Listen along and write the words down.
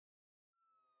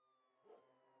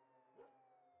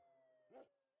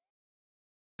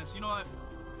this. You know what?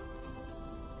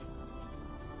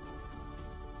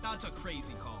 That's a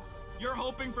crazy call. You're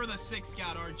hoping for the 6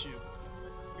 scat, aren't you?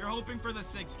 You're hoping for the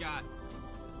 6 scat.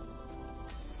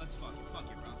 Let's fuck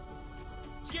you, bro.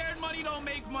 Scared money don't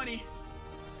make money.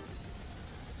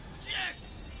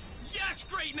 Yes! Yes,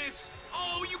 greatness!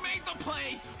 Oh, you made the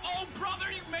play! Oh, brother,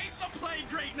 you made the play,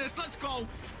 greatness! Let's go!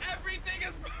 Everything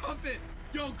is profit!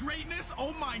 Yo, greatness,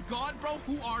 oh my god, bro,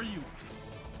 who are you?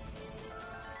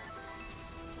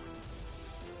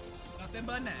 Nothing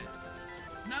but net.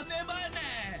 Nothing but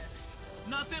net.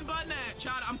 Nothing but net.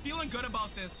 Chat, I'm feeling good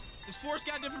about this. Is 4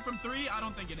 scat different from 3? I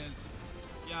don't think it is.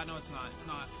 Yeah, no, it's not. It's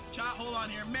not. Chat, hold on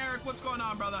here. Merrick, what's going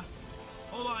on, brother?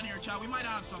 Hold on here, chat. We might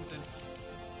have something.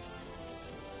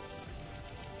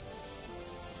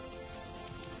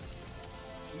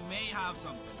 We may have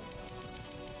something.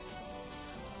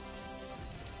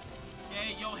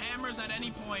 Okay, yo, hammers at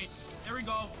any point. There we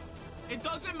go. It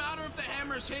doesn't matter if the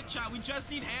hammers hit, chat. We just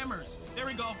need hammers. There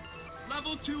we go.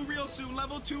 Level 2 real soon.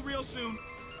 Level 2 real soon.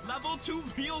 Level 2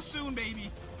 real soon, baby.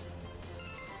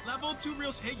 Level 2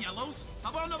 real soon. Hey, yellows. How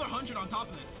about another 100 on top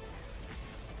of this?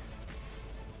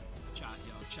 Chat,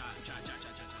 yo, chat.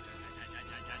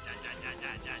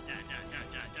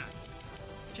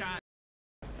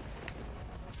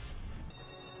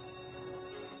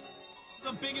 It's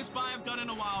the biggest buy I've done in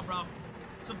a while, bro.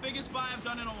 It's the biggest buy I've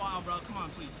done in a while, bro. Come on,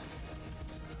 please.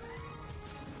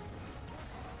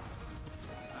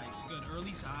 Nice, good.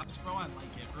 Early zaps, bro. I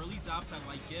like it. Early zaps, I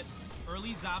like it.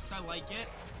 Early zaps, I like it.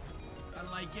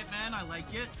 I like it, man. I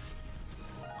like it.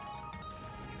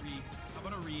 Re. How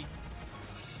about a re?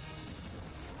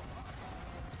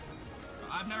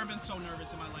 I've never been so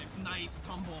nervous in my life. Nice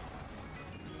tumble.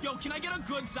 Yo, can I get a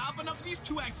good zap? Enough of these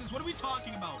 2Xs. What are we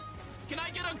talking about? Can I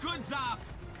get a good zap?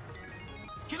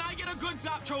 Can I get a good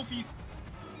zap, trophies?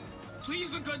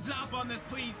 Please, a good zap on this,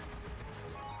 please.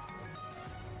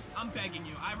 I'm begging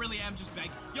you. I really am just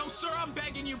begging. Yo, sir, I'm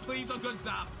begging you, please, a good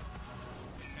zap.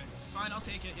 Okay, fine, I'll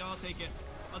take it. Yo, I'll take it.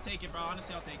 I'll take it, bro.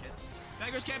 Honestly, I'll take it.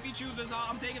 Beggars can't be choosers.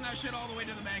 I'm taking that shit all the way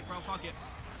to the bank, bro. Fuck it.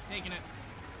 Taking it.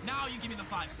 Now you give me the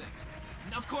 5-6.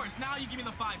 Of course, now you give me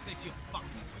the 5-6, you fucking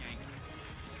skank.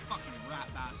 Fucking rat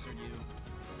bastard, you.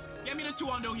 Get me the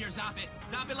 2-hundo here, zap it.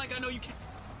 Zap it like I know you can.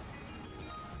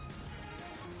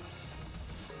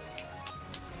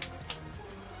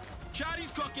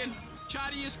 Chatty's cooking.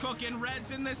 Chatty is cooking. Reds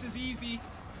in this is easy.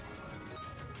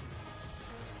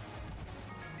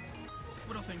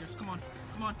 Widow fingers, come on.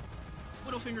 Come on.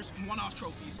 Widow fingers, one-off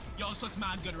trophies. Yo, this looks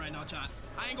mad good right now, chat.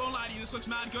 I ain't gonna lie to you, this looks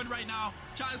mad good right now.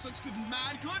 Chat, this looks good,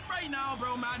 mad good right now,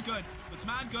 bro. Mad good. Looks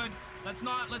mad good. Let's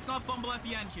not fumble at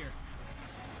the end here.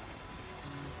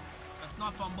 Let's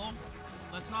not fumble.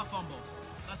 Let's not fumble.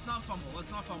 Let's not fumble. Let's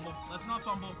not fumble. Let's not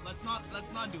fumble. Let's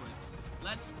not do it.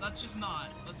 Let's just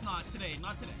not. Let's not today.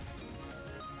 Not today.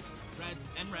 Reds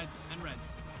and reds and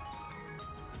reds.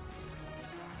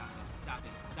 Tap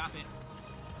it. Tap it.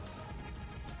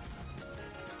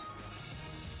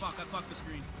 Fuck, I fucked the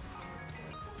screen.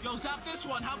 Yo, zap this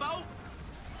one. How about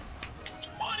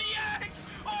 20x?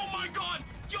 Oh my god.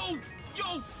 Yo,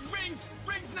 rings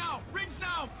now. Rings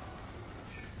now.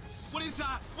 What is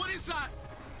that? What is that?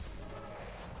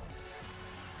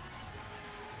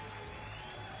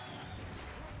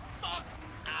 Fuck.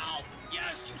 Ow.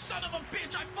 Yes, you son of a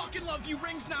bitch. I fucking love you.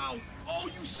 Rings now. Oh,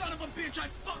 you son of a bitch. I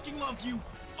fucking love you.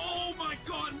 Oh my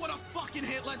god. What a fucking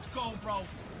hit. Let's go, bro.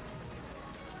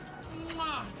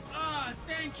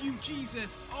 Thank you,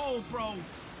 Jesus. Oh, bro.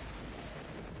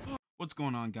 What's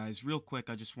going on, guys? Real quick,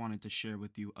 I just wanted to share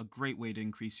with you a great way to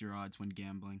increase your odds when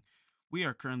gambling. We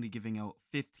are currently giving out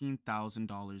 $15,000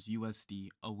 USD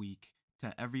a week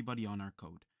to everybody on our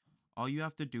code. All you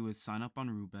have to do is sign up on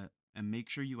Roobet and make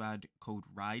sure you add code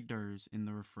RIDERS in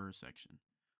the refer section.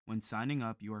 When signing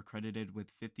up, you are credited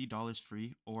with $50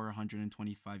 free or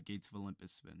 125 Gates of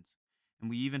Olympus spins. And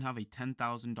we even have a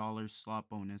 $10,000 slot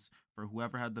bonus for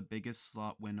whoever had the biggest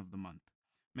slot win of the month.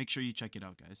 Make sure you check it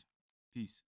out, guys.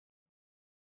 Peace.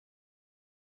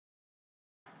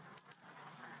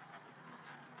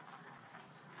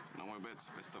 No more bets.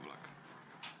 Best of luck.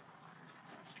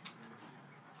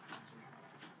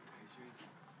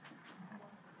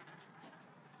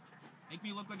 Make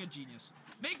me look like a genius.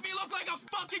 Make me look like a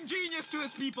fucking genius to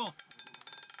this people!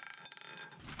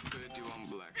 31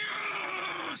 black.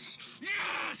 Yes!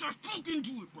 Yes! I fucking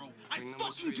do it, bro! I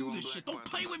fucking do this shit! Don't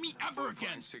play with me ever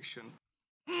again!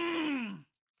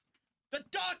 The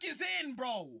duck is in,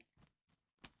 bro!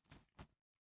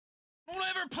 Don't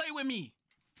ever play with me!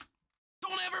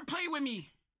 Don't ever play with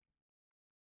me!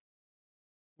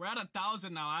 We're at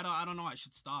 1,000 now. I don't know. I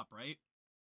should stop, right?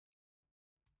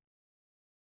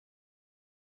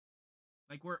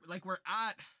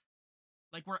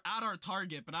 We're at our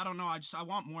target, but I don't know. I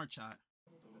want more, chat.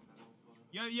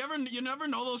 You never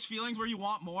know those feelings where you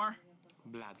want more?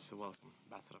 Blad's welcome.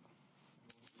 That's up.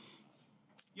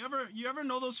 You ever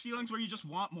know those feelings where you just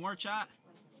want more, chat?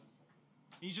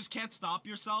 You just can't stop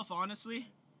yourself,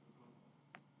 honestly?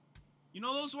 You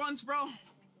know those ones, bro?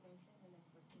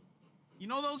 You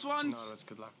know those ones? No, that's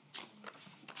good luck.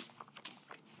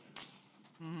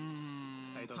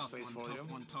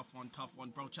 Tough one.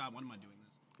 Bro, chat, when am I doing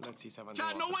this? Let's see 7.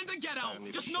 Chat, know when to get out.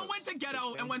 Just know when to get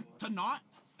out and when to not.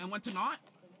 And when to not.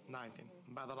 19.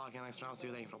 Battle luck and next round, so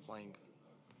you thank you for playing.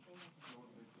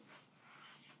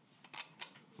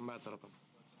 That's up.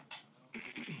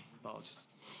 Apologies.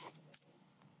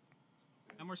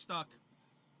 And we're stuck.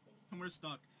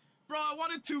 Bro, I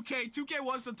wanted 2K. 2K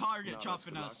was the target, Chop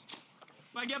Finesse.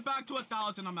 If I get back to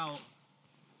 1,000, I'm out.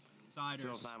 Siders.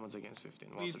 12 diamonds against 15.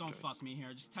 Please don't fuck me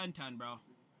here. Just 10-10, bro.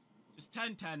 Just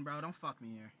 10-10, bro. Don't fuck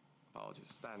me here. Apologies.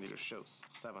 Stand your shows.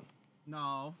 7.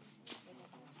 No.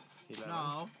 11.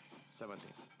 No. 17.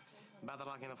 Battle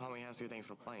luck enough how many hands do you thank you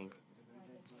for playing?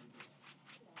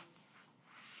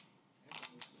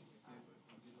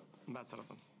 That's up.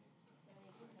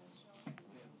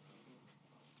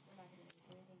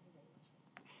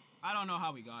 I don't know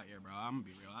how we got here, bro. I'm gonna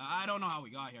be real. I don't know how we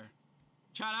got here.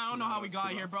 Chat, I don't know how we got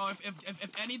here, bro.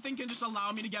 If anything can just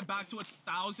allow me to get back to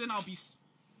 1,000, I'll be...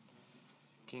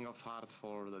 King of Hearts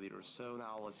for the leader. So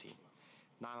now let's see.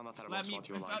 9 on the Letterbox.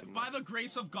 By the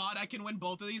grace of God, I can win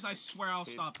both of these. I swear I'll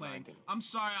stop playing. 19. I'm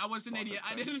sorry. I was an idiot.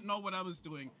 I didn't know what I was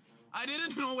doing.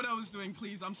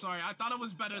 Please, I'm sorry. I thought I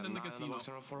was better than the casino.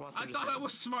 I thought I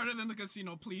was smarter than the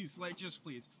casino. Please, like, just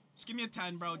please. Just give me a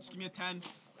 10, bro. Just give me a 10.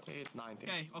 8, 19.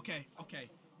 Okay.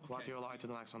 What do you like to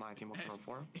the next one? 19 box number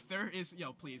 4? If there is,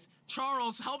 yo, please.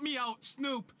 Charles, help me out.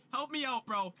 Snoop, help me out,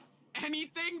 bro.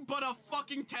 Anything but a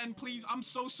fucking 10, please. I'm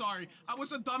so sorry. I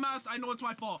was a dumbass. I know it's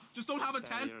my fault. Just don't have a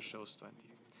 10. Here shows 20.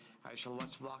 I shall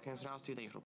West block and rounds to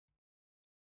thank you.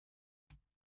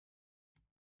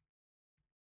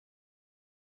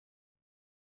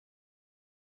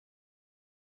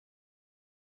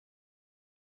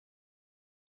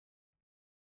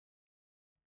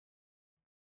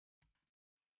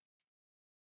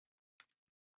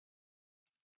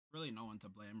 Really no one to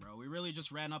blame, bro. We really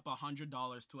just ran up $100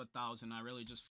 to 1,000. I really just